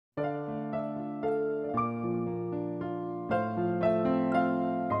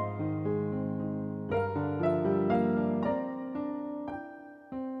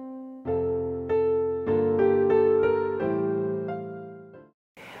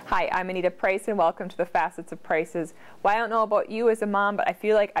Hi, I'm Anita Price and welcome to the Facets of Prices. Well, I don't know about you as a mom, but I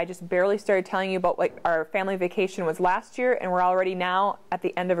feel like I just barely started telling you about what our family vacation was last year, and we're already now at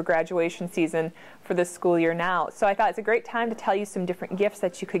the end of a graduation season for this school year now. So I thought it's a great time to tell you some different gifts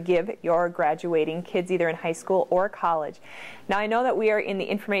that you could give your graduating kids either in high school or college. Now I know that we are in the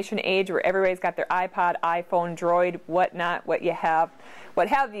information age where everybody's got their iPod, iPhone, Droid, whatnot, what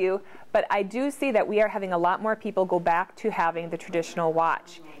have you, but I do see that we are having a lot more people go back to having the traditional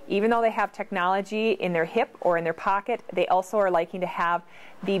watch. Even though they have technology in their hip or in their pocket, they also are liking to have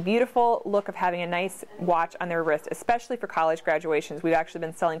the beautiful look of having a nice watch on their wrist, especially for college graduations. We've actually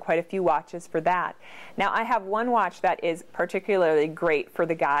been selling quite a few watches for that. Now I have one watch that is particularly great for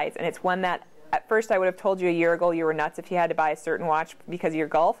the guys, and it's one that at first I would have told you a year ago you were nuts if you had to buy a certain watch because of your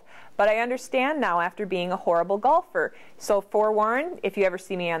golf, but I understand now after being a horrible golfer. So forewarned, if you ever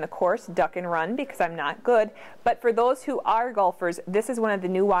see me on the course, duck and run because I'm not good. But for those who are golfers, this is one of the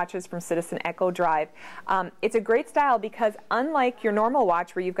new watches from Citizen Echo Drive. It's a great style because unlike your normal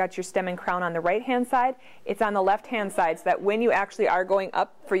watch where you've got your stem and crown on the right-hand side, it's on the left-hand side so that when you actually are going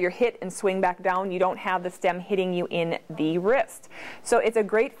up for your hit and swing back down, you don't have the stem hitting you in the wrist. So it's a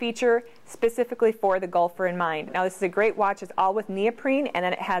great feature specifically for the golfer in mind. Now this is a great watch. It's all with neoprene, and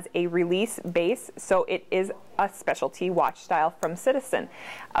then it has a release base, so it is a specialty watch style from Citizen.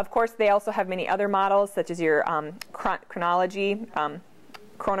 Of course, they also have many other models such as your chronology,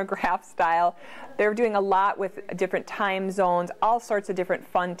 chronograph style. They're doing a lot with different time zones, all sorts of different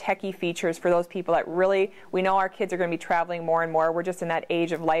fun techie features for those people that really, we know our kids are going to be traveling more and more. We're just in that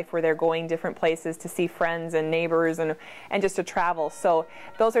age of life where they're going different places to see friends and neighbors and just to travel. So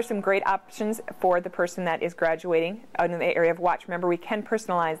those are some great options for the person that is graduating in the area of watch. Remember, we can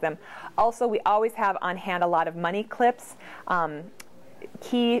personalize them. Also, we always have on hand a lot of money clips,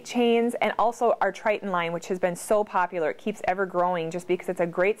 key chains, and also our Triton line, which has been so popular. It keeps ever growing just because it's a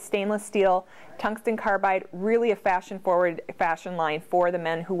great stainless steel, tungsten carbide, really a fashion-forward fashion line for the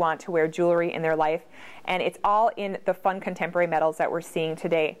men who want to wear jewelry in their life. And it's all in the fun contemporary metals that we're seeing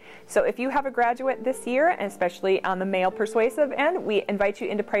today. So if you have a graduate this year, and especially on the male persuasive end, we invite you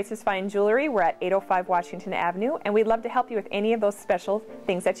into Price's Fine Jewelry. We're at 805 Washington Avenue, and we'd love to help you with any of those special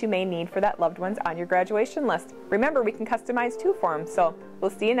things that you may need for that loved ones on your graduation list. Remember, we can customize too for them. So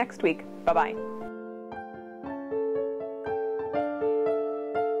we'll see you next week. Bye-bye.